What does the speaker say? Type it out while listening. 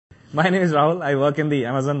My name is Rahul. I work in the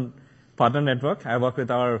Amazon Partner Network. I work with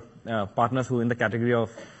our partners who in the category of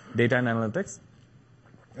data and analytics.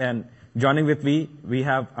 And joining with me, we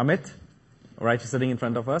have Amit, right, sitting in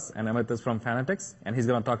front of us. And Amit is from Fanatics, and he's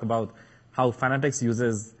going to talk about how Fanatics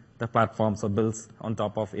uses the platforms or builds on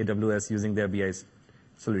top of AWS using their BI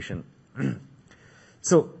solution.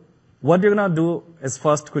 So what we're going to do is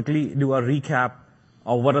first quickly do a recap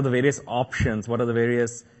of what are the various options, what are the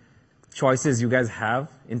various choices you guys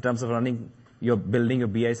have in terms of building your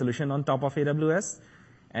BI solution on top of AWS.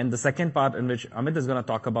 And the second part in which Amit is going to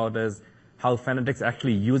talk about is how Fanatics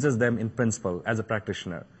actually uses them in principle as a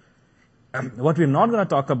practitioner. What we're not going to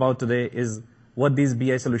talk about today is what these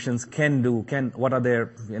BI solutions can do, what are their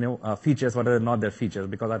features, what are not their features,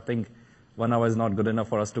 because I think 1 hour is not good enough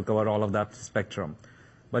for us to cover all of that spectrum.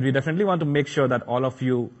 But we definitely want to make sure that all of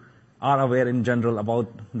you are aware in general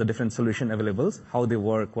about the different solution availables, how they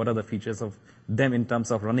work, what are the features of them in terms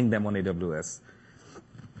of running them on AWS.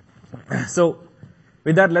 So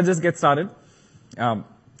with that, let's just get started.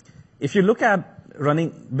 If you look at running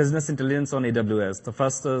business intelligence on AWS, the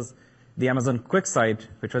first is the Amazon QuickSight,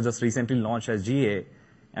 which was just recently launched as GA,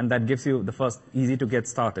 and that gives you the first easy to get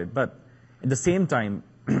started. But at the same time,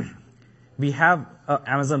 we have an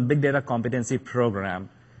Amazon Big Data Competency Program,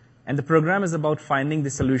 and the program is about finding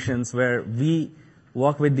the solutions where we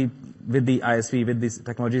work with the ISV, with this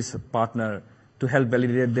technology partner to help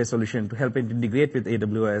validate their solution, to help it integrate with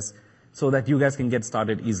AWS so that you guys can get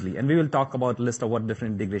started easily. And we will talk about a list of what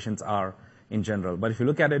different integrations are in general. But if you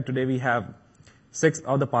look at it today, we have 6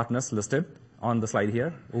 other partners listed on the slide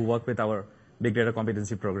here who work with our Big Data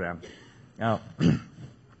Competency Program.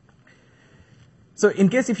 So in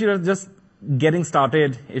case if you're just getting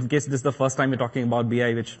started, in case this is the first time you're talking about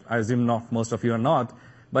BI, which I assume most of you are not,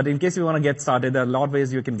 but in case you want to get started, there are a lot of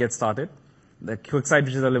ways you can get started. The QuickSight,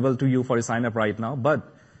 which is available to you for your sign up right now,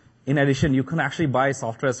 but in addition, you can actually buy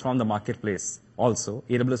softwares from the marketplace also.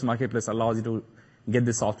 AWS Marketplace allows you to get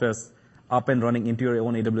the softwares up and running into your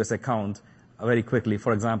own AWS account very quickly.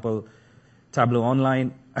 For example, Tableau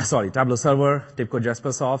Server, TIBCO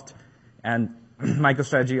Jaspersoft, and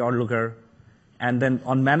MicroStrategy or Looker. And then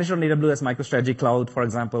managed on AWS, MicroStrategy Cloud, for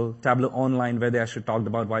example, Tableau Online, where they actually talked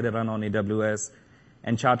about why they run on AWS,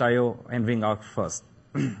 and Chart.io and WingArc first.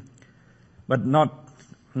 But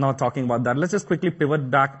not talking about that. Let's just quickly pivot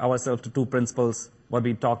back ourselves to 2 principles, what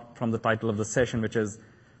we talked from the title of the session, which is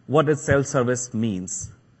what does self-service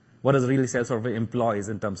means? What does really self-service implies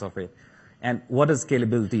in terms of it? And what is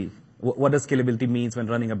scalability? What does scalability means when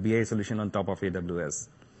running a BI solution on top of AWS?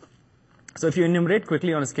 So if you enumerate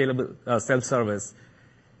quickly on a scalable self-service,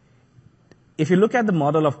 if you look at the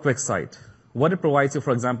model of QuickSight, what it provides you,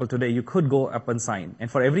 for example, today, you could go up and sign. And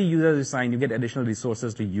for every user you sign, you get additional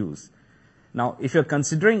resources to use. Now, if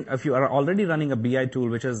you are already running a BI tool,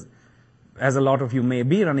 which is, as a lot of you may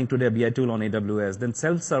be running today, a BI tool on AWS, then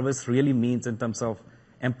self-service really means in terms of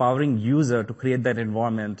empowering user to create that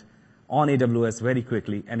environment on AWS very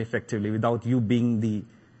quickly and effectively without you being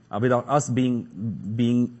without us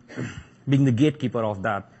being the gatekeeper of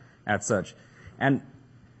that as such. And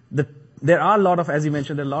there are a lot of, as you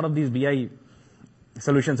mentioned, there are a lot of these BI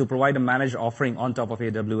solutions who provide a managed offering on top of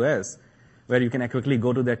AWS where you can quickly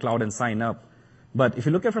go to their cloud and sign up. But if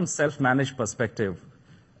you look at it from self-managed perspective,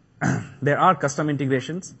 there are custom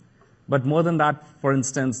integrations. But more than that, for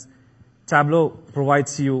instance, Tableau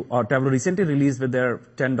provides you, or Tableau recently released with their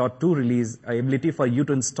 10.2 release, ability for you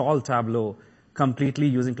to install Tableau completely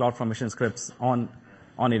using CloudFormation scripts on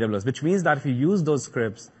AWS, which means that if you use those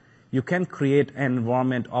scripts, you can create an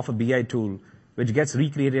environment of a BI tool which gets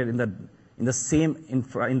recreated in the same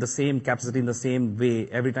capacity, in the same way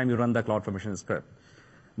every time you run the CloudFormation script.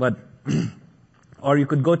 But or you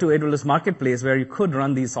could go to AWS Marketplace where you could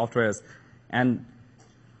run these softwares and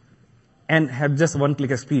have just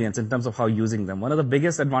one-click experience in terms of how using them. One of the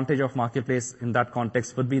biggest advantage of Marketplace in that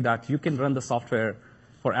context would be that you can run the software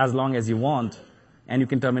for as long as you want, and you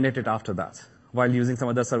can terminate it after that, while using some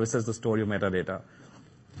other services to store your metadata.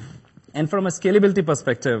 And from a scalability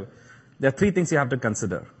perspective, there are 3 things you have to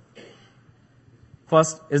consider.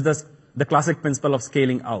 First is the classic principle of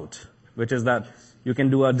scaling out, which is that you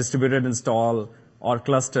can do a distributed install or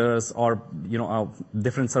clusters or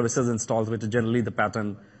different services installs, which is generally the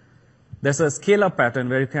pattern. There's a scale-up pattern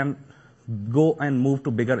where you can go and move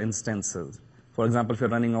to bigger instances. For example, if you're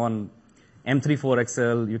running on M3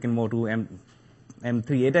 4XL, you can move to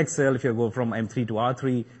M3 8XL. If you go from M3 to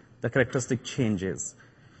R3, the characteristic changes.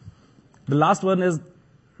 The last one is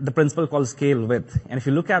the principle called scale width. And if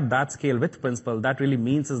you look at that scale width principle, that really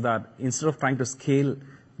means is that instead of trying to scale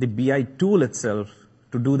the BI tool itself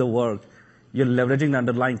to do the work, you're leveraging the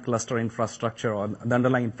underlying cluster infrastructure or the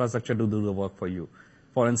underlying infrastructure to do the work for you.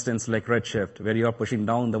 For instance, like Redshift, where you are pushing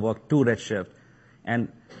down the work to Redshift,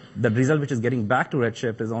 and the result which is getting back to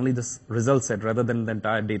Redshift is only this result set rather than the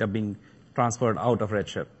entire data being transferred out of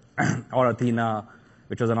Redshift. Or Athena,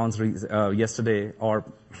 which was announced yesterday, or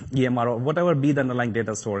EMR, or whatever be the underlying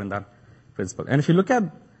data store in that principle. And if you look at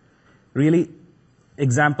really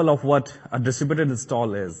example of what a distributed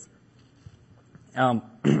install is,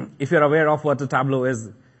 if you're aware of what a Tableau is,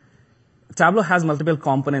 Tableau has multiple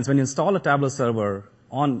components. When you install a Tableau server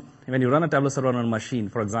when you run a Tableau server on a machine,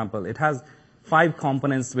 for example, it has 5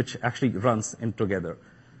 components which actually runs in together.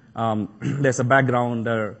 There's a background,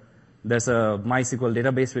 there's a MySQL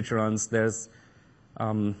database which runs, there's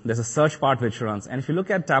a search part which runs. And if you look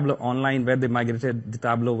at Tableau Online, where they migrated the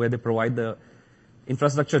Tableau, where they provide the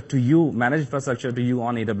infrastructure to you, managed infrastructure to you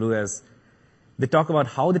on AWS, they talk about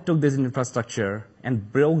how they took this infrastructure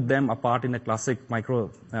and broke them apart in a classic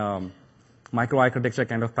microarchitecture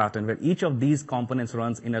kind of pattern, where each of these components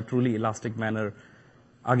runs in a truly elastic manner,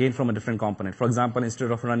 again from a different component. For example, instead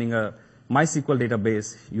of running a MySQL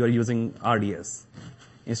database, you are using RDS.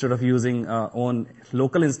 Instead of using own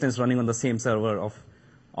local instance running on the same server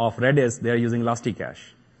of Redis, they are using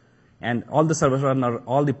Elasticache. And all the servers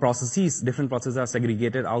all the processes, different processes are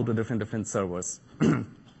segregated out to different servers.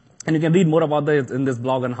 And you can read more about this in this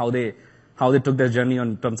blog on how they took their journey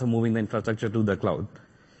in terms of moving the infrastructure to the cloud.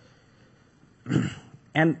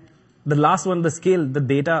 And the last one, scaling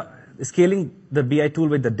the BI tool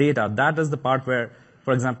with the data, that is the part where,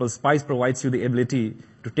 for example, Spice provides you the ability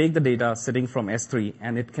to take the data sitting from S3,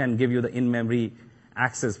 and it can give you the in-memory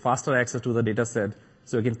access, faster access to the data set,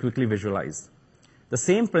 so you can quickly visualize. The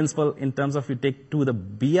same principle in terms of you take to the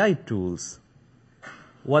BI tools,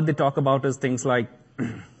 what they talk about is things like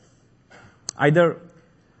either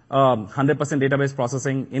 100% database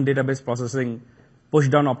processing, in-database processing,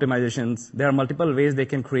 push-down optimizations. There are multiple ways they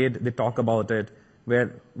can create, they talk about it,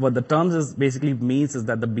 where what the terms is basically means is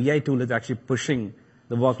that the BI tool is actually pushing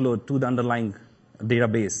the workload to the underlying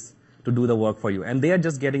database to do the work for you. And they are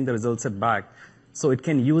just getting the results set back. So it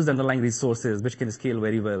can use the underlying resources, which can scale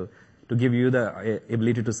very well, to give you the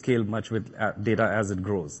ability to scale much with data as it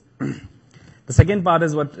grows. The second part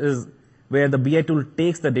is where the BI tool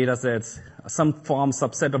takes the data sets, some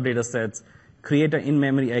subset of data sets, create an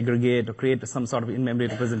in-memory aggregate, or create some sort of in-memory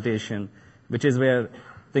representation, which is where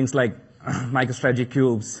things like MicroStrategy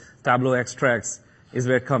cubes, Tableau extracts is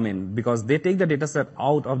where come in, because they take the data set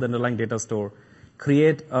out of the underlying data store,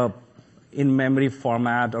 create a in-memory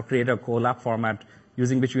format or create a Colab format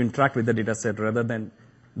using which you interact with the data set rather than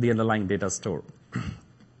the underlying data store.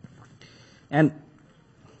 And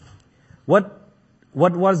what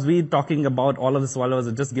was we talking about all of this while I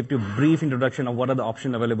was just give you a brief introduction of what are the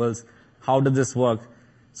option availables, how does this work.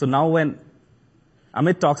 So now when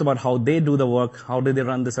Amit talks about how they do the work, how do they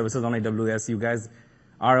run the services on AWS, you guys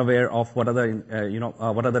are aware of what are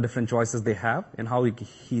the different choices they have and how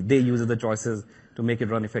they use the choices to make it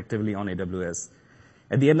run effectively on AWS.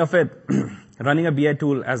 At the end of it, running a BI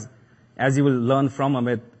tool, as you will learn from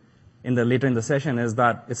Amit later in the session, is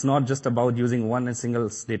that it's not just about using one single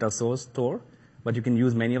data source store, but you can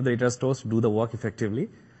use many of the data stores to do the work effectively.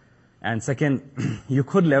 And second, you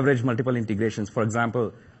could leverage multiple integrations. For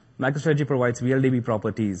example, MicroStrategy provides VLDB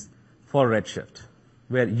properties for Redshift,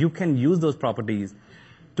 where you can use those properties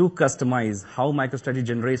to customize how MicroStrategy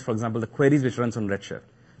generates, for example, the queries which runs on Redshift.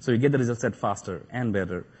 So you get the results set faster and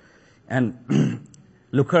better. And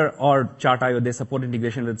Looker or Chart.io, they support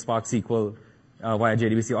integration with Spark SQL via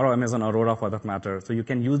JDBC or Amazon Aurora for that matter. So you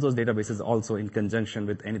can use those databases also in conjunction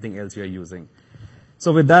with anything else you're using.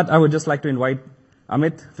 So with that, I would just like to invite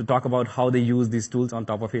Amit to talk about how they use these tools on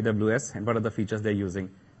top of AWS and what are the features they're using.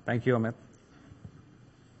 Thank you, Amit.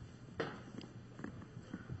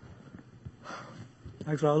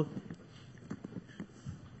 Thanks, Rahul.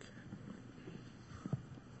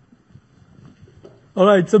 All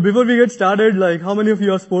right, so before we get started, how many of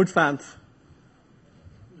you are sports fans?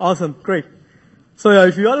 Awesome, great. So yeah,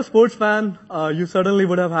 if you are a sports fan, you certainly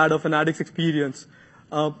would have had a Fanatics experience.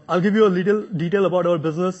 I'll give you a little detail about our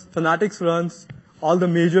business. Fanatics runs all the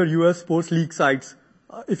major US sports league sites.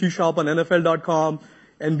 If you shop on NFL.com,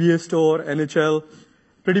 NBA Store, NHL,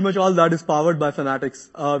 pretty much all that is powered by Fanatics.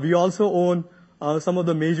 We also own some of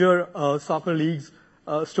the major soccer leagues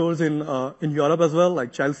stores in Europe as well,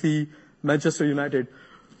 like Chelsea, Manchester United.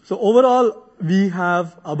 So overall, we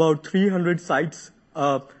have about 300 sites,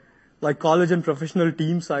 like college and professional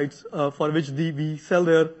team sites, for which we sell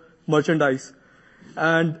their merchandise.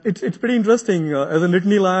 And it's pretty interesting. As a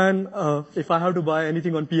Nittany Lion, if I have to buy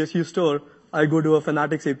anything on PSU Store, I go to a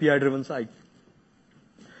Fanatics API-driven site.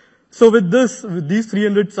 So with these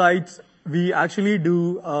 300 sites, we actually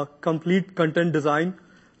do complete content design.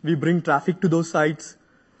 We bring traffic to those sites.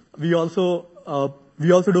 We also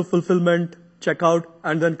do fulfillment, checkout,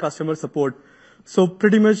 and then customer support. So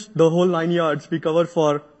pretty much the whole 9 yards we cover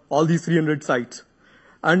for all these 300 sites.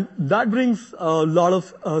 And that brings a lot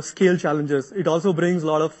of scale challenges. It also brings a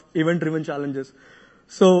lot of event-driven challenges.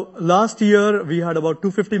 So last year, we had about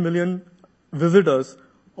 250 million visitors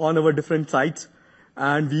on our different sites,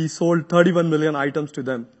 and we sold 31 million items to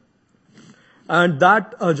them. And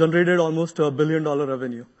that generated almost $1 billion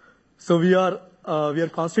revenue. So we are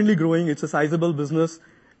constantly growing. It's a sizable business,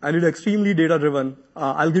 and it's extremely data-driven.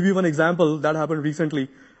 I'll give you one example that happened recently,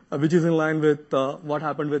 which is in line with what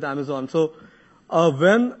happened with Amazon. So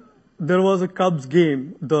when there was a Cubs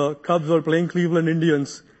game, the Cubs were playing Cleveland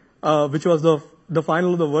Indians, which was the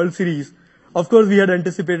final of the World Series. Of course, we had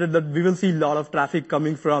anticipated that we will see a lot of traffic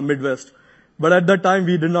coming from Midwest. But at that time,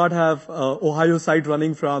 we did not have Ohio site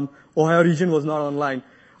running from Ohio region was not online.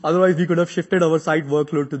 Otherwise, we could have shifted our site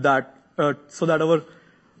workload to that, so that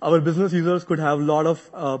our business users could have a lot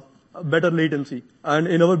of better latency. And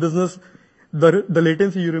in our business, the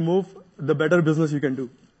latency you remove, the better business you can do.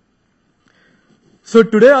 So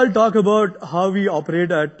today I'll talk about how we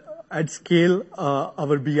operate at scale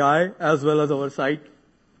our BI as well as our site.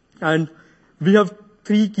 And we have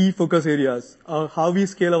 3 key focus areas. How we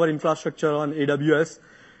scale our infrastructure on AWS,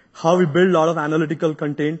 how we build a lot of analytical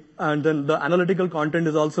content, and then the analytical content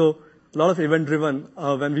is also a lot of event-driven.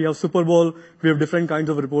 When we have Super Bowl, we have different kinds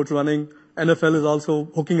of reports running. NFL is also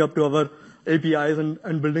hooking up to our APIs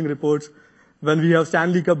and building reports. When we have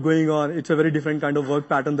Stanley Cup going on, it's a very different kind of work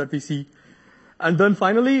pattern that we see. And then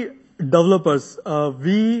finally, developers.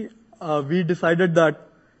 We decided that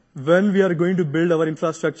when we are going to build our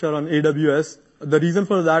infrastructure on AWS, the reason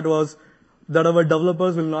for that was that our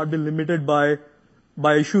developers will not be limited by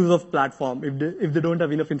issues of platform if they don't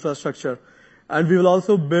have enough infrastructure. And we will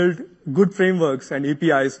also build good frameworks and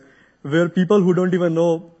APIs where people who don't even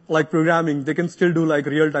know like programming, they can still do like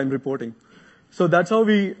real-time reporting. So that's how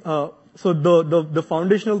so the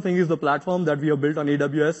foundational thing is the platform that we have built on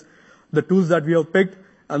AWS, the tools that we have picked,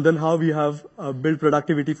 and then how we have built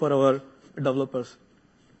productivity for our developers.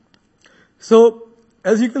 So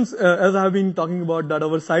as I have been talking about that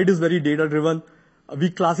our site is very data-driven. We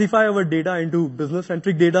classify our data into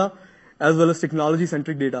business-centric data as well as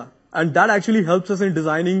technology-centric data. And that actually helps us in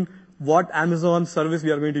designing what Amazon service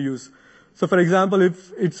we are going to use. So for example,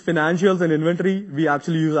 if it's financials and inventory, we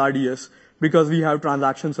actually use RDS because we have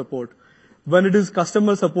transaction support. When it is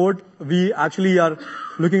customer support, we actually are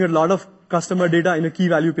looking at a lot of customer data in a key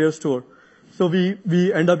value pair store. So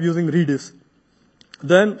we end up using Redis.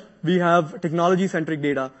 Then we have technology-centric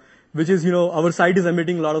data, which is, our site is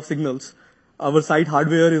emitting a lot of signals. Our site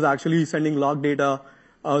hardware is actually sending log data.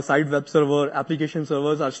 Our site web server, application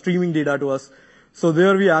servers are streaming data to us. So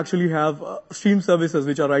there we actually have stream services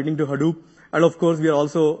which are writing to Hadoop. And of course, we are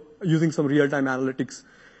also using some real-time analytics.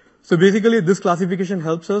 So basically, this classification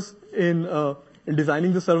helps us in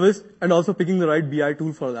designing the service and also picking the right BI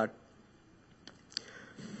tool for that.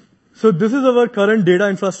 So this is our current data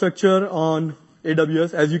infrastructure on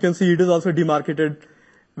AWS. As you can see, it is also demarcated,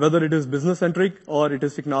 whether it is business-centric or it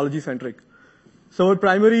is technology-centric. So our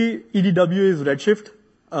primary EDW is Redshift,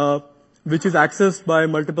 which is accessed by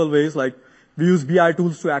multiple ways. Like we use BI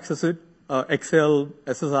tools to access it, Excel,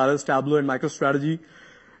 SSRS, Tableau, and MicroStrategy.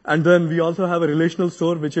 And then we also have a relational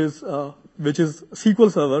store, which is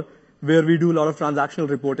SQL Server, where we do a lot of transactional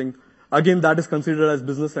reporting. Again, that is considered as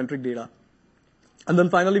business-centric data. And then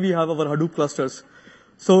finally, we have our Hadoop clusters.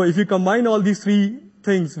 So if you combine all these 3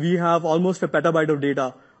 things, we have almost a petabyte of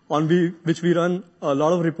data on which we run a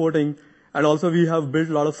lot of reporting, and also we have built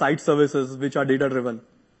a lot of site services which are data-driven.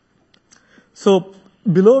 So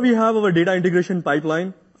below we have our data integration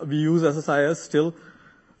pipeline. We use SSIS still.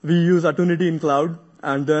 We use Attunity in cloud.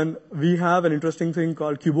 And then we have an interesting thing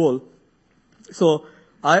called Qubole. So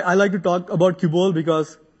I like to talk about Qubole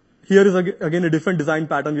because here is again a different design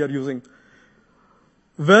pattern we are using.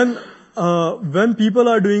 When people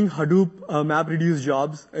are doing Hadoop MapReduce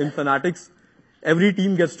jobs in Fanatics, every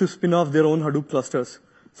team gets to spin off their own Hadoop clusters.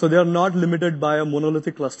 So they are not limited by a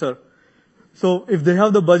monolithic cluster. So if they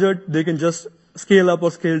have the budget, they can just scale up or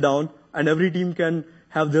scale down, and every team can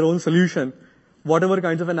have their own solution. Whatever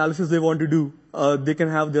kinds of analysis they want to do, they can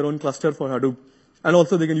have their own cluster for Hadoop. And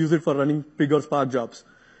also they can use it for running Pig or Spark jobs.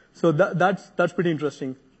 So that's pretty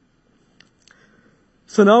interesting.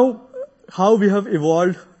 So now, how we have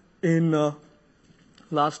evolved in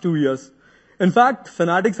last 2 years. In fact,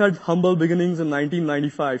 Fanatics had humble beginnings in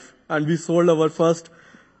 1995, and we sold our first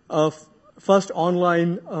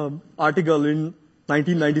online article in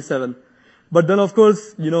 1997. But then, of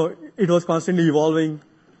course, it was constantly evolving.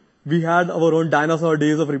 We had our own dinosaur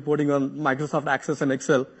days of reporting on Microsoft Access and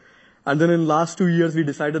Excel. And then in last 2 years, we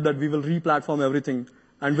decided that we will re-platform everything.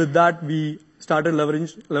 And with that, we started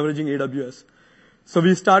leveraging AWS. So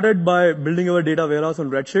we started by building our data warehouse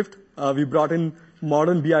on Redshift. We brought in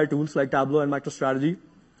modern BI tools like Tableau and MicroStrategy.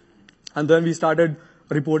 And then we started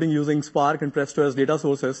reporting using Spark and Presto as data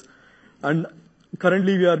sources. And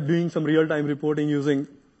currently, we are doing some real-time reporting using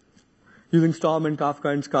Storm and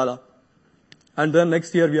Kafka and Scala. And then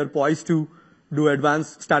next year, we are poised to do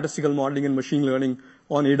advanced statistical modeling and machine learning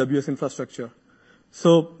on AWS infrastructure.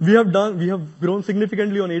 So we have grown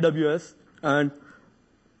significantly on AWS, and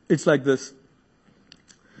it's like this.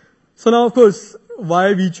 So now, of course,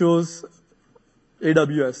 why we chose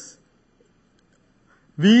AWS?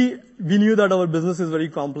 We knew that our business is very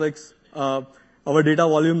complex. Our data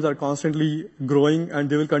volumes are constantly growing, and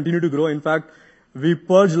they will continue to grow. In fact, we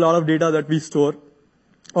purge a lot of data that we store,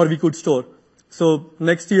 or we could store. So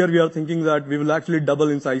next year, we are thinking that we will actually double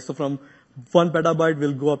in size. So from 1 petabyte,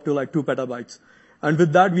 we'll go up to like 2 petabytes. And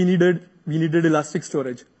with that, we needed elastic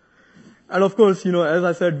storage. And of course, as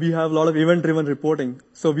I said, we have a lot of event-driven reporting.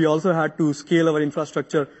 So we also had to scale our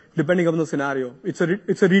infrastructure depending on the scenario. It's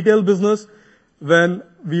a retail business. When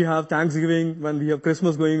we have Thanksgiving, when we have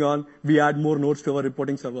Christmas going on, we add more nodes to our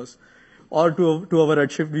reporting servers. Or to our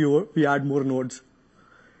Redshift, we add more nodes.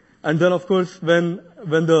 And then, of course, when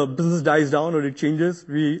the business dies down or it changes,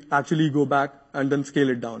 we actually go back and then scale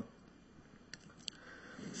it down.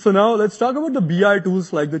 So now let's talk about the BI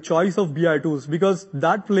tools, like the choice of BI tools, because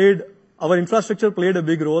our infrastructure played a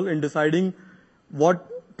big role in deciding what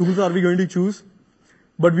tools are we going to choose.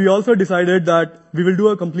 But we also decided that we will do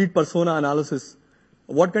a complete persona analysis.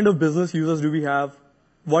 What kind of business users do we have?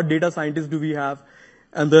 What data scientists do we have?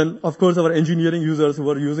 And then, of course, our engineering users who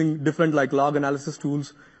are using different like log analysis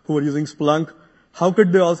tools, who are using Splunk. How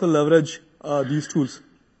could they also leverage these tools?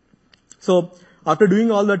 So after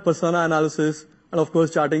doing all that persona analysis, and of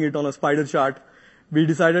course charting it on a spider chart, we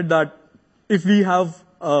decided that if we have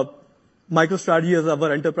MicroStrategy as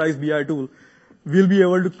our enterprise BI tool, we'll be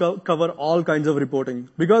able to cover all kinds of reporting.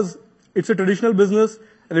 Because it's a traditional business,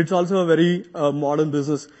 and it's also a very modern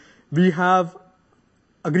business. We have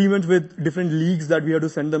agreements with different leagues that we have to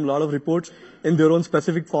send them a lot of reports in their own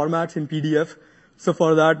specific formats in PDF. So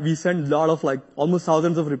for that, we send a lot of like almost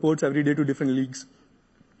thousands of reports every day to different leagues.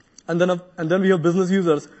 And then we have business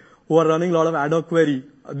users who are running a lot of ad hoc query.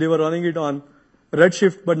 They were running it on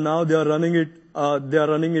Redshift, but now they are running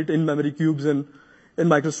it in memory cubes in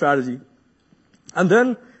MicroStrategy. And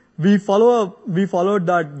then we followed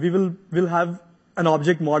that we'll have an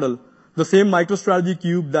object model. The same MicroStrategy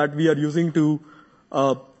cube that we are using to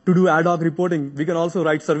do ad hoc reporting, we can also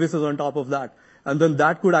write services on top of that. And then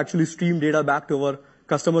that could actually stream data back to our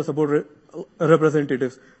customer support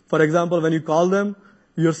representatives. For example, when you call them,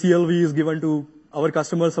 your CLV is given to our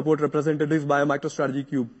customer support representatives by a MicroStrategy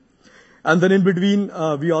cube. And then in between,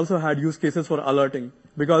 we also had use cases for alerting,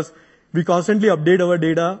 because we constantly update our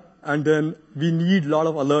data, and then we need a lot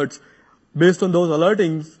of alerts. Based on those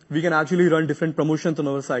alertings, we can actually run different promotions on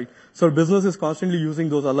our site. So our business is constantly using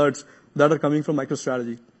those alerts that are coming from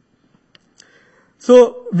MicroStrategy.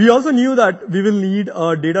 So we also knew that we will need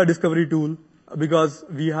a data discovery tool, because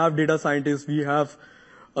we have data scientists, we have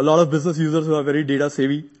a lot of business users who are very data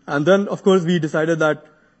savvy. And then, of course, we decided that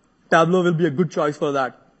Tableau will be a good choice for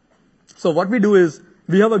that. So what we do is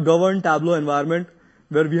we have a governed Tableau environment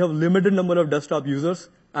where we have limited number of desktop users,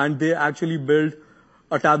 and they actually build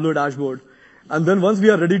a Tableau dashboard. And then once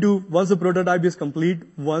the prototype is complete,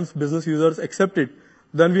 once business users accept it,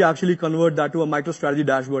 then we actually convert that to a MicroStrategy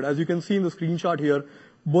dashboard. As you can see in the screenshot here,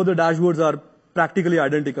 both the dashboards are practically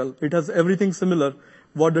identical. It has everything similar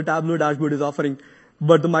what the Tableau dashboard is offering.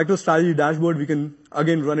 But the MicroStrategy dashboard, we can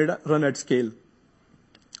again run at scale.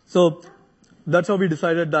 So that's how we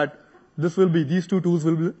decided that these two tools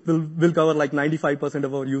will cover like 95%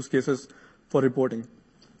 of our use cases for reporting.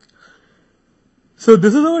 So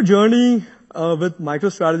this is our journey with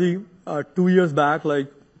MicroStrategy. 2 years back,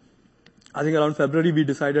 I think around February, we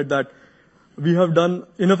decided that we have done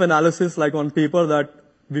enough analysis on paper that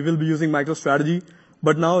we will be using MicroStrategy.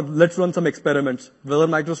 But now let's run some experiments, whether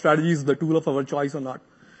MicroStrategy is the tool of our choice or not.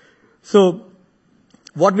 So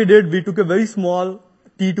what we did, we took a very small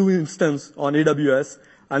T2 instance on AWS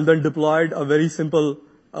and then deployed a very simple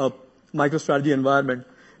MicroStrategy environment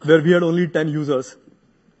where we had only 10 users.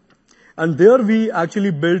 And there we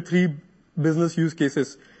actually built 3 business use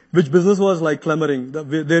cases, which business was clamoring.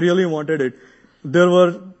 They really wanted it.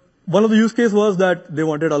 One of the use case was that they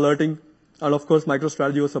wanted alerting, and of course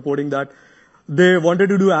MicroStrategy was supporting that. they wanted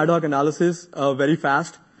to do ad hoc analysis very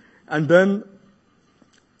fast. And then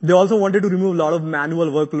they also wanted to remove a lot of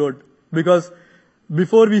manual workload, because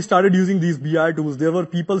before we started using these BI tools, there were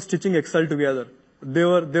people stitching Excel together. They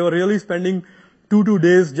were really spending 2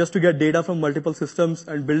 days just to get data from multiple systems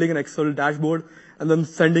and building an Excel dashboard and then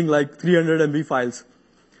sending like 300 MB files.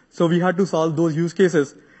 So we had to solve those use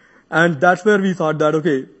cases. And that's where we thought that,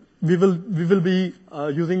 okay, we will be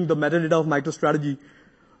using the metadata of MicroStrategy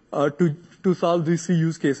to solve these 3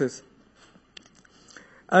 use cases.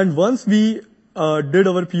 And once we did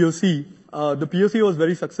our POC, the POC was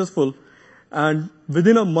very successful. And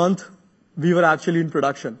within a month, we were actually in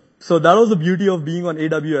production. So that was the beauty of being on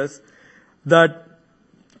AWS, that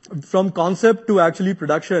from concept to actually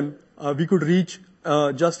production, we could reach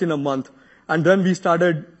just in a month. And then we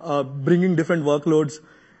started bringing different workloads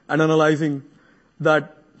and analyzing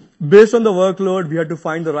that. Based on the workload, we had to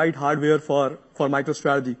find the right hardware for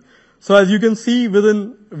MicroStrategy. So as you can see,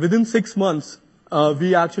 within 6 months,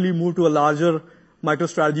 we actually moved to a larger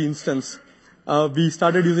MicroStrategy instance. We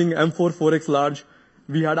started using M4 4x large.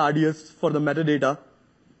 We had RDS for the metadata.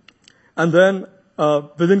 And then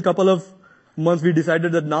within a couple of months, we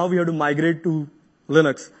decided that now we have to migrate to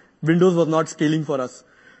Linux. Windows was not scaling for us.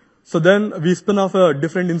 So then we spun off a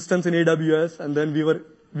different instance in AWS, and then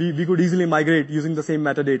we could easily migrate using the same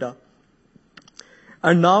metadata.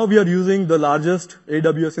 And now we are using the largest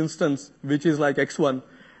AWS instance, which is like X1.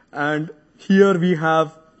 And here we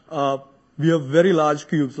have very large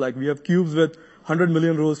cubes. Like we have cubes with 100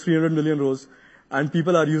 million rows, 300 million rows, and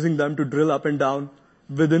people are using them to drill up and down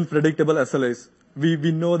within predictable SLAs. We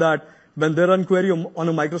know that when they run query on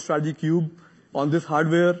a MicroStrategy cube on this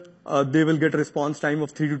hardware, they will get response time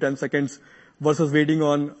of 3 to 10 seconds versus waiting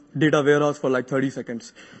on data warehouse for like 30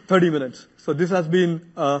 minutes. So this has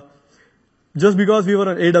been, just because we were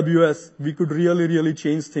on AWS, we could really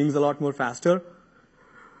change things a lot more faster.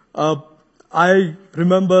 I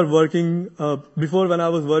remember working, before when I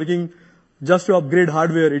was working, just to upgrade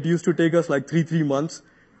hardware, it used to take us like 3 months.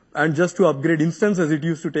 And just to upgrade instances, it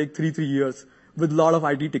used to take 3 years with a lot of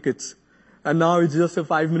IT tickets. And now it's just a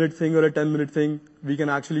 5-minute thing or a 10-minute thing. We can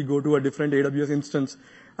actually go to a different AWS instance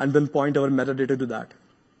and then point our metadata to that.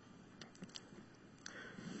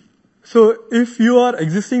 So if you are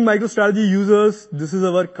existing MicroStrategy users, this is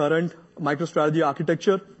our current MicroStrategy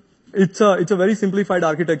architecture. It's a very simplified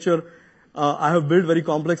architecture. I have built very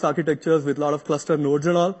complex architectures with a lot of cluster nodes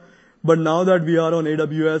and all. But now that we are on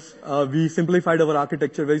AWS, we simplified our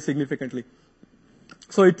architecture very significantly.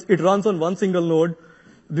 So it runs on one single node.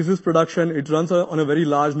 This is production. It runs on a very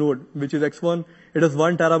large node, which is X1. It has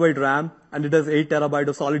 1 terabyte RAM, and it has 8 terabyte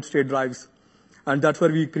of solid state drives. And that's where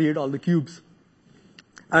we create all the cubes.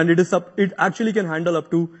 And it actually can handle up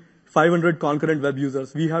to 500 concurrent web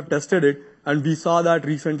users. We have tested it, and we saw that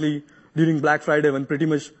recently during Black Friday when pretty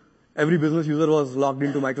much every business user was logged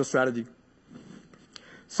into MicroStrategy.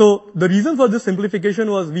 So the reason for this simplification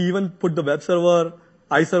was we even put the web server,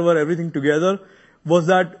 iServer, everything together, was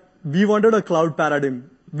that we wanted a cloud paradigm.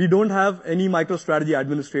 We don't have any MicroStrategy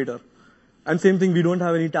administrator. And same thing, we don't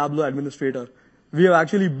have any Tableau administrator. We have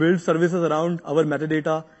actually built services around our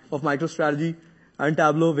metadata of MicroStrategy and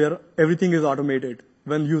Tableau where everything is automated.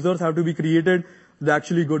 When users have to be created, they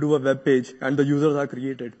actually go to a web page and the users are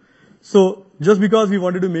created. So just because we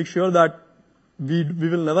wanted to make sure that we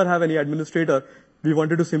will never have any administrator, we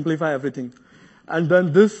wanted to simplify everything. And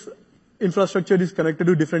then this infrastructure is connected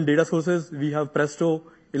to different data sources. We have Presto,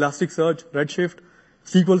 Elasticsearch, Redshift,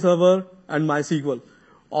 SQL Server, and MySQL.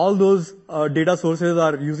 All those data sources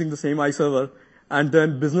are using the same iServer, and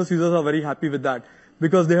then business users are very happy with that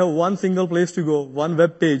because they have one single place to go, one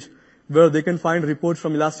web page where they can find reports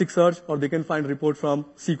from Elasticsearch or they can find report from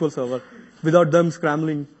SQL Server without them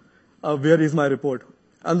scrambling, where is my report?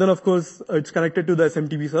 And then, of course, it's connected to the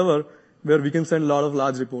SMTP server where we can send a lot of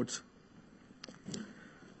large reports.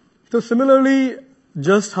 So similarly,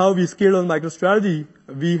 just how we scaled on MicroStrategy,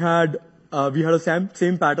 we had a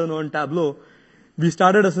same pattern on Tableau. We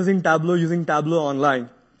started assessing Tableau using Tableau Online,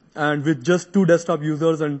 and with just 2 desktop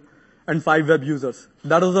users and 5 web users.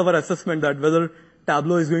 That was our assessment that whether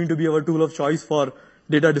Tableau is going to be our tool of choice for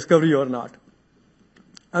data discovery or not.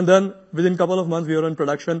 And then within a couple of months, we were in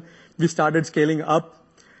production. We started scaling up.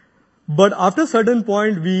 But after a certain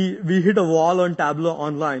point, we hit a wall on Tableau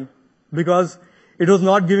Online because it was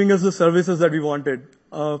not giving us the services that we wanted.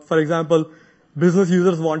 For example, business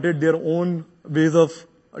users wanted their own ways of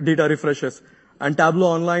data refreshes, and Tableau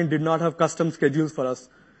Online did not have custom schedules for us.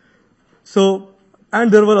 So,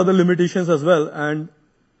 and there were other limitations as well. And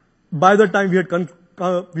by the time we had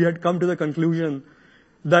come to the conclusion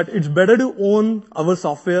that it's better to own our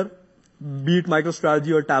software be it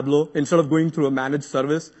MicroStrategy or Tableau, instead of going through a managed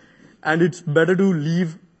service. And it's better to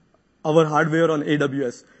leave our hardware on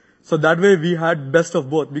AWS. So that way we had best of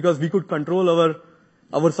both, because we could control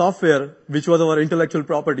our software, which was our intellectual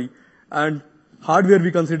property, and hardware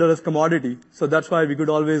we consider as commodity. So that's why we could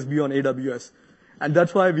always be on AWS. And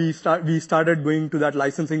that's why we started going to that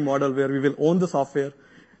licensing model where we will own the software,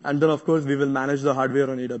 and then of course we will manage the hardware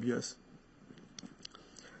on AWS.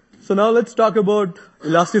 So now let's talk about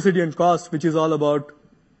elasticity and cost, which is all about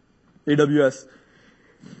AWS.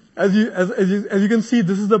 As you can see,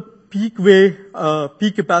 this is the peak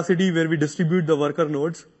capacity where we distribute the worker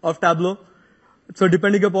nodes of Tableau. So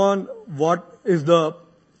depending upon what is the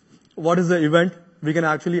event, we can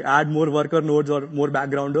actually add more worker nodes or more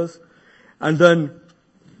backgrounders. And then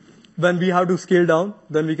when we have to scale down,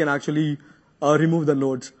 then we can actually remove the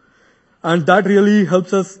nodes. And that really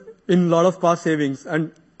helps us in a lot of cost savings.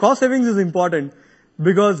 And cost savings is important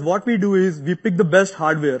because what we do is we pick the best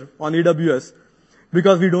hardware on AWS,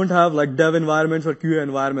 because we don't have like dev environments or QA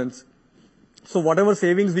environments. So whatever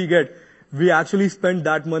savings we get, we actually spend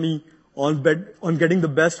that money on getting the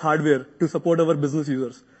best hardware to support our business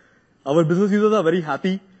users. Our business users are very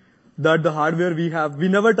happy that the hardware we have, we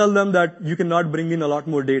never tell them that you cannot bring in a lot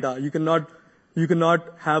more data. You cannot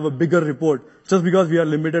have a bigger report just because we are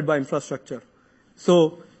limited by infrastructure.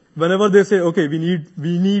 So whenever they say, okay, we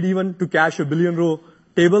need even to cache a billion row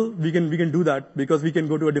table, we can do that because we can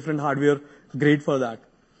go to a different hardware. Great for that.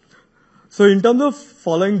 So in terms of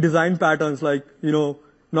following design patterns, like,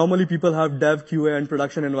 normally people have dev, QA, and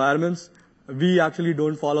production environments. We actually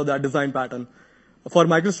don't follow that design pattern. For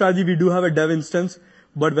MicroStrategy, we do have a dev instance,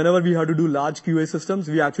 but whenever we have to do large QA systems,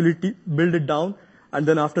 we actually build it down, and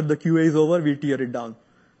then after the QA is over, we tier it down.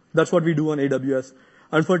 That's what we do on AWS.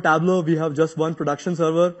 And for Tableau, we have just one production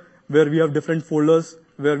server where we have different folders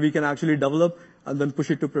where we can actually develop and then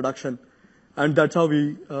push it to production. And that's how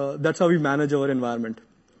we manage our environment.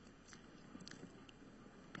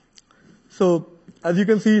 So as you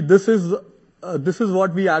can see, this is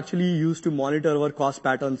what we actually use to monitor our cost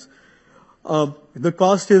patterns.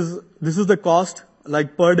 This is the cost,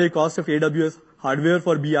 like per day cost of AWS hardware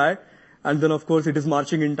for BI, and then of course it is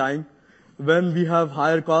marching in time. When we have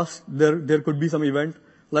higher costs, there could be some event,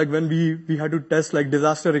 like when we had to test like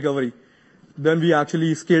disaster recovery. Then we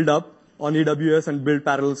actually scaled up on AWS and built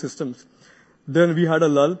parallel systems. Then we had a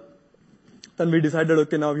lull. Then we decided,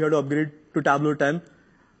 okay, now we have to upgrade to Tableau 10.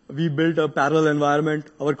 We built a parallel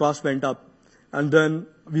environment. Our cost went up. And then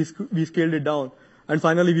we scaled it down. And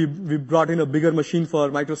finally, we brought in a bigger machine for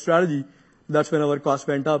MicroStrategy. That's when our cost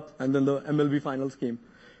went up, and then the MLB finals came.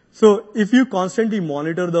 So if you constantly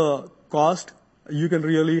monitor the cost, you can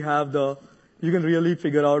really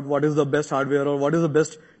figure out what is the best hardware or what is the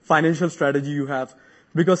best financial strategy you have.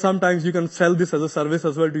 Because sometimes you can sell this as a service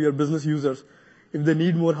as well to your business users. If they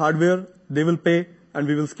need more hardware, they will pay, and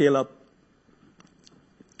we will scale up.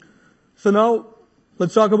 So now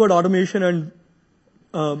let's talk about automation and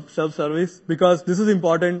self-service, because this is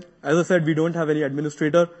important. As I said, we don't have any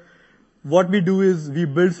administrator. What we do is we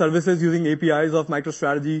build services using APIs of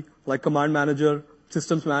MicroStrategy, like Command Manager,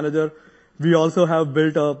 Systems Manager. We also have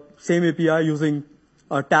built a same API using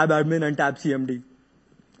Tab Admin and Tab CMD.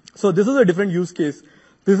 So this is a different use case.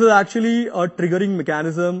 This is actually a triggering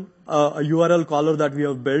mechanism, a URL caller that we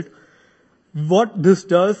have built. What this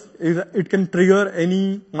does is it can trigger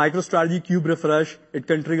any MicroStrategy cube refresh, it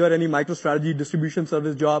can trigger any MicroStrategy distribution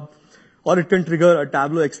service job, or it can trigger a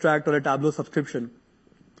Tableau extract or a Tableau subscription.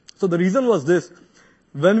 So the reason was this: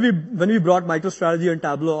 when we brought MicroStrategy and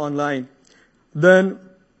Tableau online, then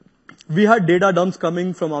we had data dumps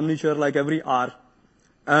coming from Omniture like every hour,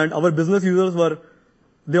 and our business users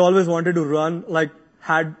they always wanted to run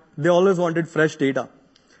they always wanted fresh data.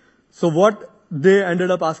 So what they ended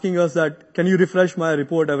up asking us that, can you refresh my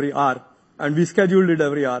report every hour? And we scheduled it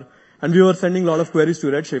every hour. And we were sending a lot of queries to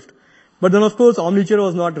Redshift. But then of course, Omniture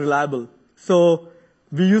was not reliable. So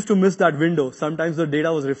we used to miss that window. Sometimes the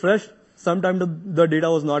data was refreshed. Sometimes the data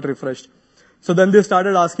was not refreshed. So then they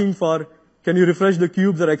started asking for, can you refresh the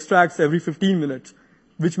cubes or extracts every 15 minutes?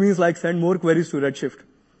 Which means like send more queries to Redshift.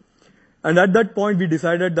 And at that point, we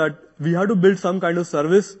decided that we had to build some kind of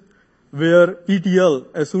service where ETL,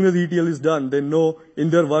 as soon as ETL is done, they know in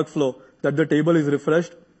their workflow that the table is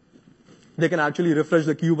refreshed. They can actually refresh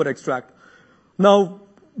the cube or extract. Now,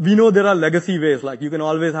 we know there are legacy ways, like you can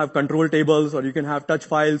always have control tables or you can have touch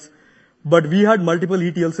files. But we had multiple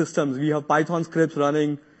ETL systems. We have Python scripts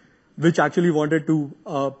running, which actually wanted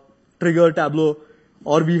to trigger Tableau,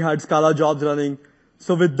 or we had Scala jobs running.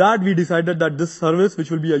 So with that, we decided that this service, which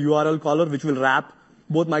will be a URL caller, which will wrap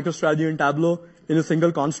both MicroStrategy and Tableau in a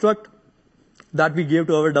single construct, that we gave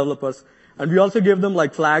to our developers. And we also gave them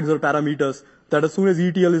like flags or parameters that as soon as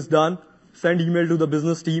ETL is done, send email to the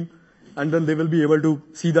business team, and then they will be able to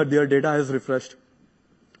see that their data has refreshed.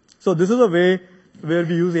 So this is a way where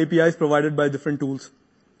we use APIs provided by different tools.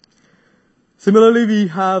 Similarly,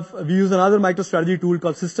 we use another MicroStrategy tool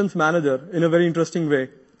called Systems Manager in a very interesting way.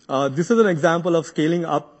 This is an example of scaling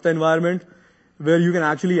up the environment where you can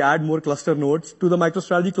actually add more cluster nodes to the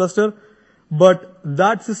MicroStrategy cluster. But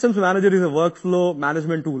that Systems Manager is a workflow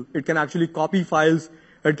management tool. It can actually copy files.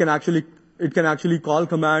 It can actually call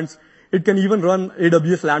commands. It can even run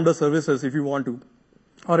AWS Lambda services if you want to,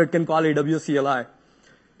 or it can call AWS CLI.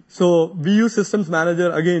 So we use Systems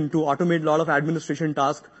Manager again to automate a lot of administration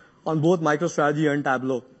tasks on both MicroStrategy and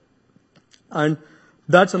Tableau. And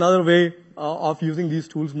that's another way of using these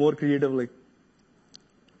tools more creatively.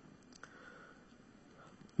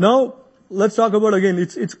 Now, let's talk about, again,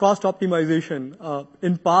 it's cost optimization.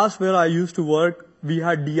 In past where I used to work, we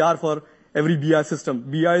had DR for every BI system.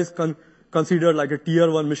 BI is considered like a tier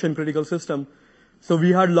 1 mission critical system. So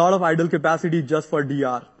we had a lot of idle capacity just for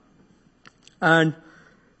DR. And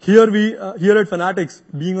here at Fanatics,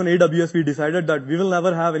 being on AWS, we decided that we will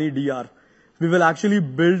never have any DR. We will actually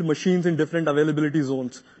build machines in different availability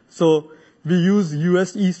zones. So we use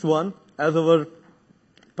US East 1 as our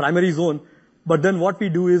primary zone. But then what we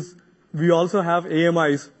do is we also have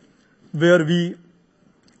AMIs where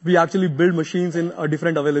we actually build machines in a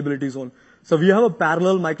different availability zone. So we have a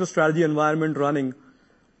parallel MicroStrategy environment running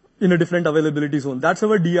in a different availability zone. That's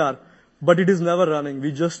our DR, but it is never running.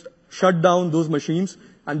 We just shut down those machines,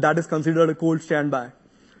 and that is considered a cold standby.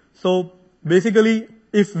 So basically,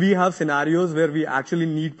 if we have scenarios where we actually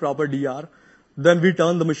need proper DR, then we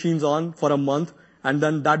turn the machines on for a month, and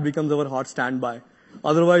then that becomes our hot standby.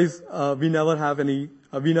 Otherwise, we never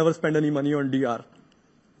spend any money on DR.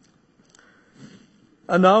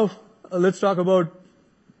 And now, let's talk about,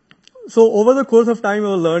 so over the course of time,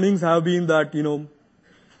 our learnings have been that,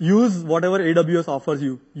 use whatever AWS offers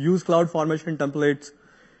you. Use cloud formation templates.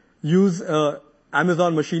 Use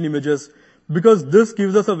Amazon machine images, because this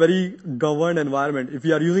gives us a very governed environment. If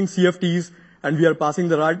we are using CFTs and we are passing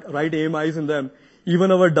the right AMIs in them,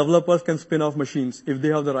 even our developers can spin off machines if they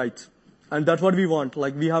have the rights. And that's what we want.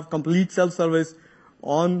 Like, we have complete self-service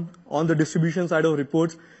on the distribution side of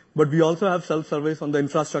reports, but we also have self-service on the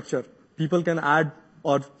infrastructure. People can add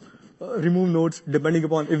or remove nodes depending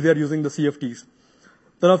upon if they're using the CFTs.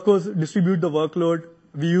 Then, of course, distribute the workload.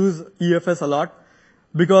 We use EFS a lot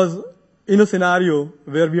because in a scenario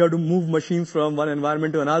where we have to move machines from one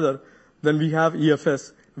environment to another, then we have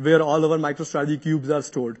EFS where all our MicroStrategy cubes are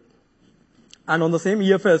stored. And on the same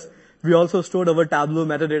EFS, we also stored our Tableau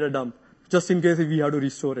metadata dump, just in case if we have to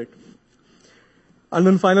restore it. And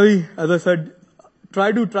then finally, as I said,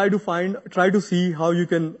 try to see how you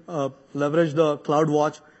can leverage the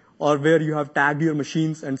CloudWatch or where you have tagged your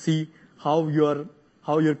machines and see how your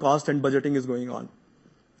cost and budgeting is going on.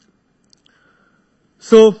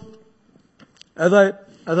 So, as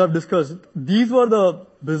I've discussed, these were the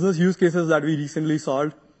business use cases that we recently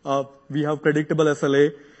solved. We have predictable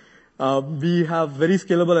SLA. We have very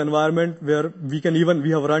scalable environment where we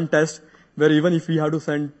have run tests where even if we have to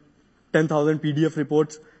send 10,000 PDF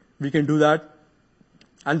reports, we can do that.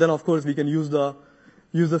 And then, of course, we can use the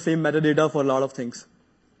same metadata for a lot of things.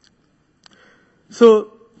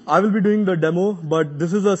 So I will be doing the demo, but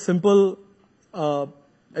this is a simple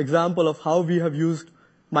example of how we have used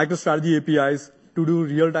MicroStrategy APIs to do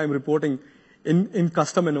real-time reporting in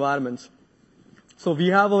custom environments. So we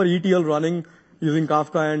have our ETL running using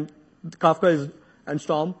Kafka and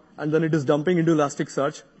Storm, and then it is dumping into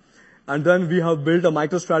Elasticsearch. And then we have built a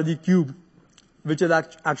MicroStrategy cube, which is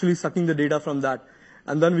actually sucking the data from that.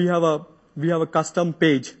 And then we have a custom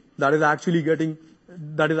page that is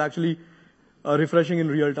actually refreshing in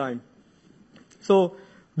real time. So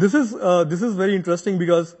this is very interesting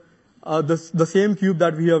because the same cube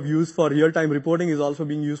that we have used for real-time reporting is also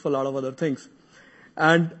being used for a lot of other things.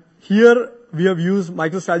 And here we have used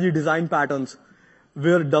MicroStrategy design patterns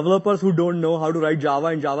where developers who don't know how to write Java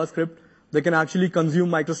and JavaScript, they can actually consume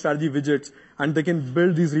MicroStrategy widgets and they can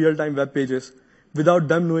build these real-time web pages without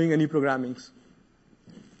them knowing any programming.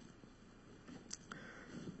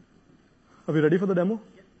 Are we ready for the demo?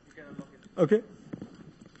 Yeah, you can unlock it. Okay.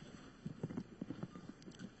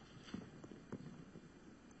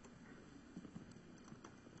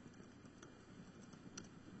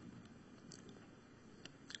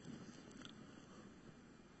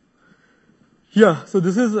 Yeah, so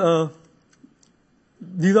these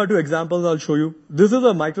are two examples I'll show you. This is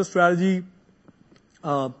a MicroStrategy,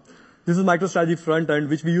 MicroStrategy front end,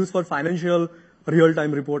 which we use for financial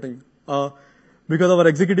real-time reporting. because our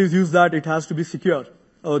executives use that, it has to be secure.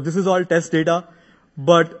 This is all test data,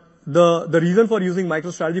 but the reason for using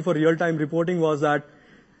MicroStrategy for real-time reporting was that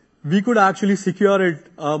we could actually secure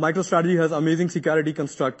it. MicroStrategy has amazing security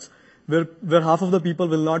constructs where half of the people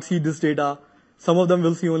will not see this data. Some of them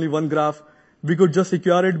will see only one graph. We could just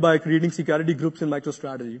secure it by creating security groups in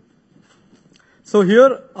MicroStrategy. So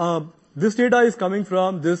here, this data is coming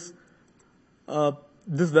from this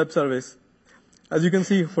web service. As you can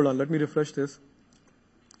see, hold on, let me refresh this.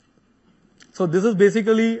 So this is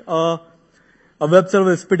basically a web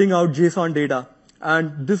service spitting out JSON data.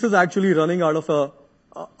 And this is actually running out of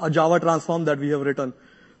a Java transform that we have written.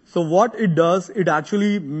 So what it does, it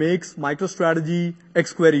actually makes MicroStrategy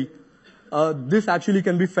xQuery. This actually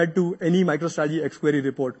can be fed to any MicroStrategy xQuery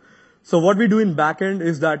report. So what we do in backend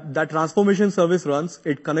is that transformation service runs,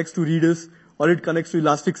 it connects to Redis or it connects to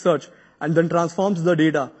Elasticsearch and then transforms the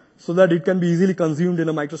data so that it can be easily consumed in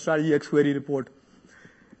a MicroStrategy xQuery report.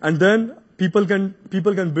 And then people can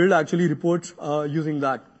build actually reports using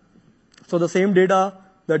that. So the same data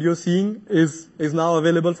that you're seeing is now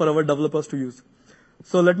available for our developers to use.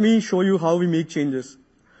 So let me show you how we make changes.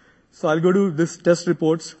 So I'll go to this test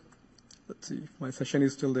reports. Let's see if my session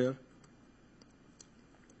is still there.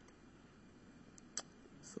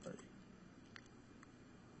 Sorry.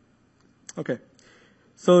 Okay.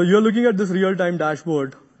 So you're looking at this real-time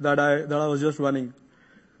dashboard that I was just running.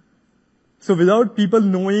 So without people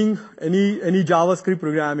knowing any JavaScript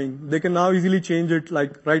programming, they can now easily change it.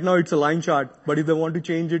 Like right now it's a line chart, but if they want to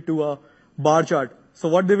change it to a bar chart, so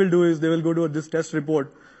what they will do is they will go to this test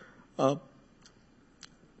report, and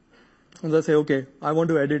they'll say, okay, I want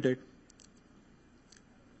to edit it.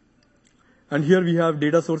 And here we have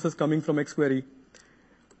data sources coming from xQuery.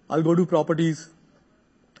 I'll go to properties.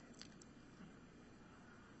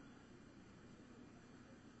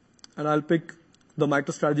 And I'll pick the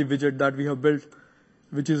MicroStrategy widget that we have built,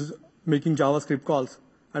 which is making JavaScript calls.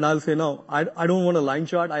 And I'll say, no, I don't want a line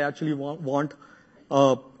chart. I actually want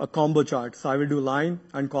a combo chart. So I will do line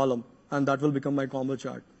and column, and that will become my combo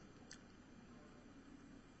chart.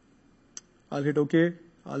 I'll hit OK.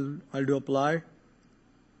 I'll do apply.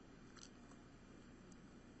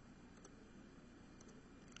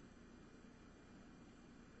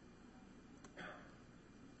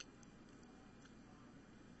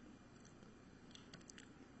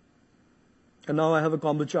 And now I have a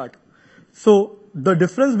combo chart. So the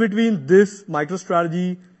difference between this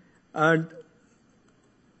MicroStrategy and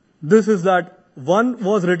this is that one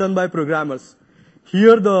was written by programmers.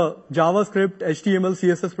 Here the JavaScript, HTML,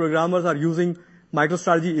 CSS programmers are using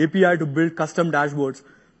MicroStrategy API to build custom dashboards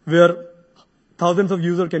where thousands of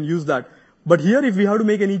users can use that. But here if we have to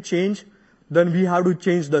make any change, then we have to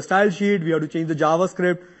change the style sheet, we have to change the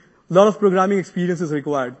JavaScript. A lot of programming experience is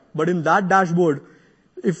required. But in that dashboard,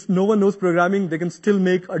 if no one knows programming, they can still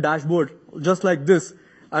make a dashboard just like this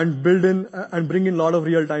and build in and bring in a lot of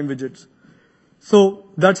real-time widgets. So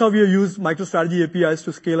that's how we have used MicroStrategy APIs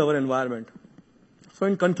to scale our environment. So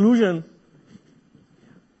in conclusion,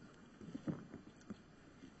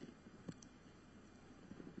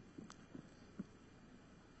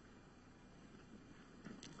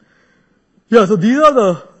 yeah, so these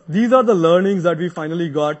are the learnings that we finally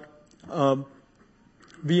got.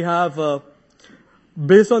 We have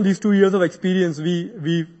based on these 2 years of experience,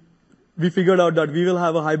 we figured out that we will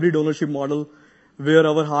have a hybrid ownership model where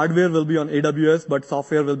our hardware will be on AWS, but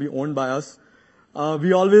software will be owned by us.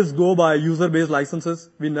 We always go by user-based licenses.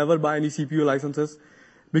 We never buy any CPU licenses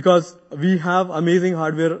because we have amazing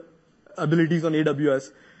hardware abilities on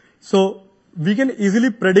AWS. So we can easily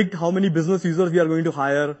predict how many business users we are going to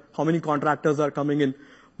hire, how many contractors are coming in,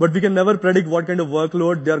 but we can never predict what kind of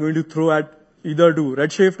workload they are going to throw at either to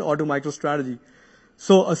Redshift or to MicroStrategy.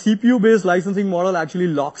 So a CPU-based licensing model actually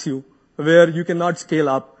locks you, where you cannot scale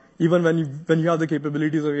up, even when you have the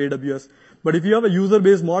capabilities of AWS. But if you have a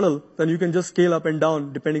user-based model, then you can just scale up and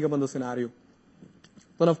down depending upon the scenario.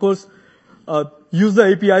 Then of course, use the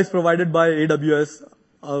APIs provided by AWS.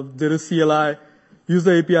 There is CLI. Use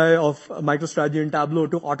the API of MicroStrategy and Tableau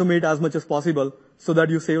to automate as much as possible so that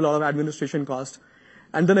you save a lot of administration cost.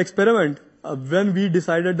 And then experiment. When we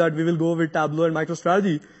decided that we will go with Tableau and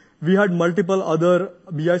MicroStrategy, we had multiple other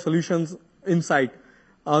BI solutions in sight.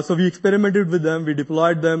 So we experimented with them, we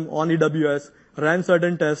deployed them on AWS, ran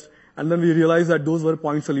certain tests, and then we realized that those were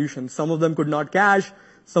point solutions. Some of them could not cache,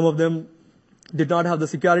 some of them did not have the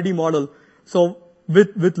security model. So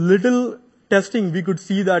with little testing, we could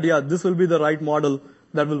see that, yeah, this will be the right model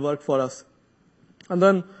that will work for us. And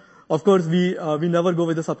then, of course, we never go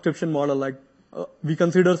with a subscription model. Like, we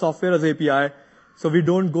consider software as API. So we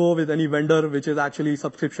don't go with any vendor which is actually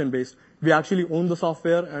subscription based. We actually own the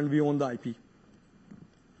software and we own the IP.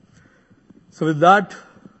 So with that,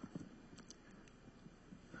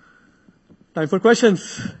 time for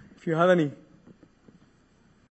questions, if you have any.